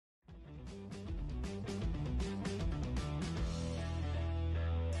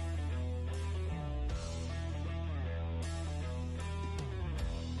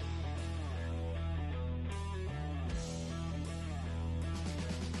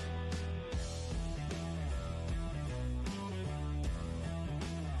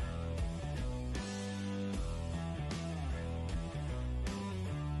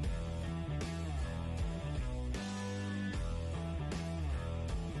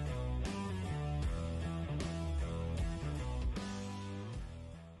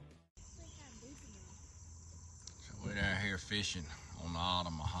fishing on the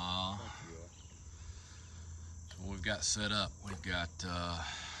Altamaha. So what we've got set up, we've got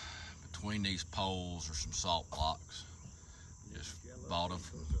between these poles are some salt blocks. Just bought them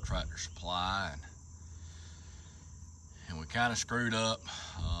from Tractor Supply, and we kind of screwed up.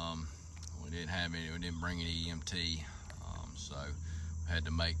 We didn't bring any EMT, so we had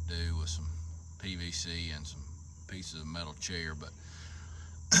to make do with some PVC and some pieces of metal chair. But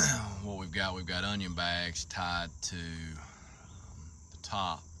what we've got onion bags tied to the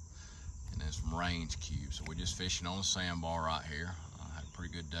top, and then some range cubes. So we're just fishing on the sandbar right here. Had a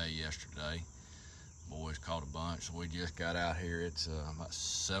pretty good day yesterday. Boys caught a bunch, so we just got out here. It's about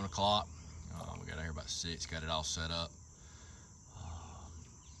 7 o'clock. We got out here about 6, got it all set up.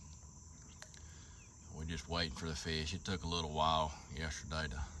 We're just waiting for the fish. It took a little while yesterday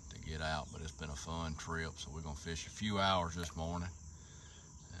to get out, but it's been a fun trip. So we're gonna fish a few hours this morning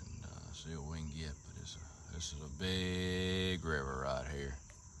and see what we can get. But this is a big river right here.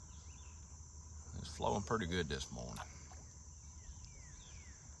 It's flowing pretty good this morning.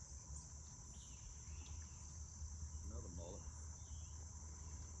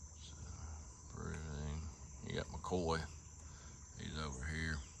 You got McCoy, he's over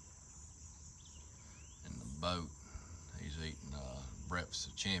here in the boat. He's eating breakfast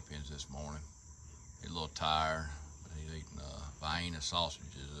of champions this morning. He's a little tired, but he's eating Vienna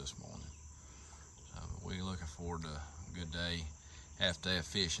sausages this morning. So we're looking forward to a good day, half day of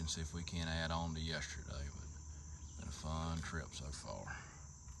fishing, see if we can add on to yesterday. But it's been a fun trip so far.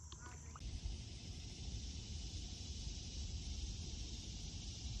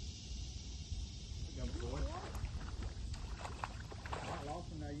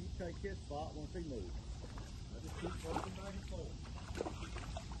 Now you take his spot once he moves. I just keep working back and forth.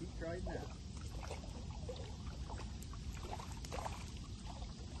 Keep trading out.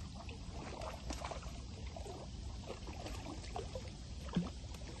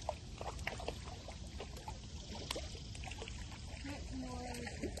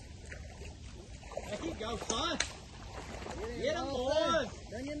 There you go, son. Get him, boys.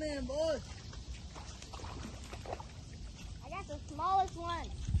 Bring him in, boys. The smallest one.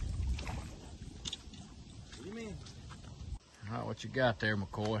 What do you mean? All right, what you got there,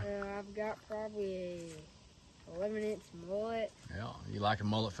 McCoy? I've got probably a 11-inch mullet. Yeah, you liking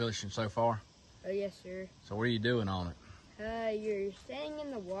mullet fishing so far? Oh yes, sir. So what are you doing on it? You're staying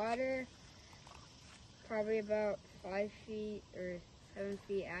in the water, probably about 5 feet or 7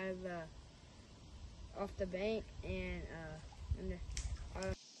 feet out of off the bank, and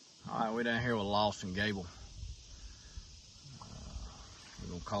all right, we're down here with Lawson Gable.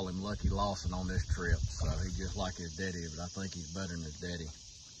 We're gonna call him Lucky Lawson on this trip. So he's just like his daddy, but I think he's better than his daddy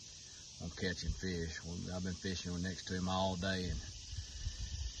on catching fish. I've been fishing next to him all day, and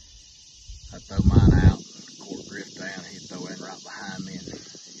I throw mine out, quarter drift down, he'd throw in right behind me, and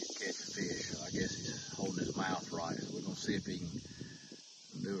he'd catch a fish. So I guess he's holding his mouth right. So we're gonna see if he can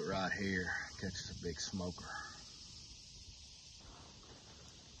do it right here, catch us a big smoker.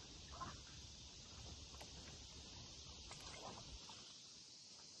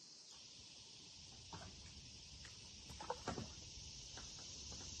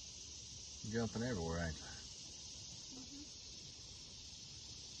 Jumping everywhere, ain't you?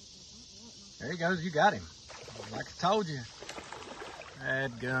 There he goes, you got him. Like I told you.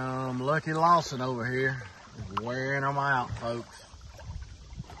 Dadgum, Lucky Lawson over here. Just wearing them out, folks.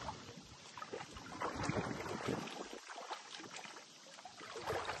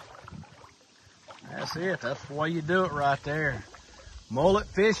 That's it, that's the way you do it right there. Mullet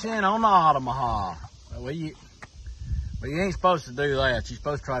fishing on the Altamaha. Well, you ain't supposed to do that. You're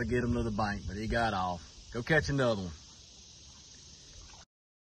supposed to try to get him to the bank, but he got off. Go catch another one.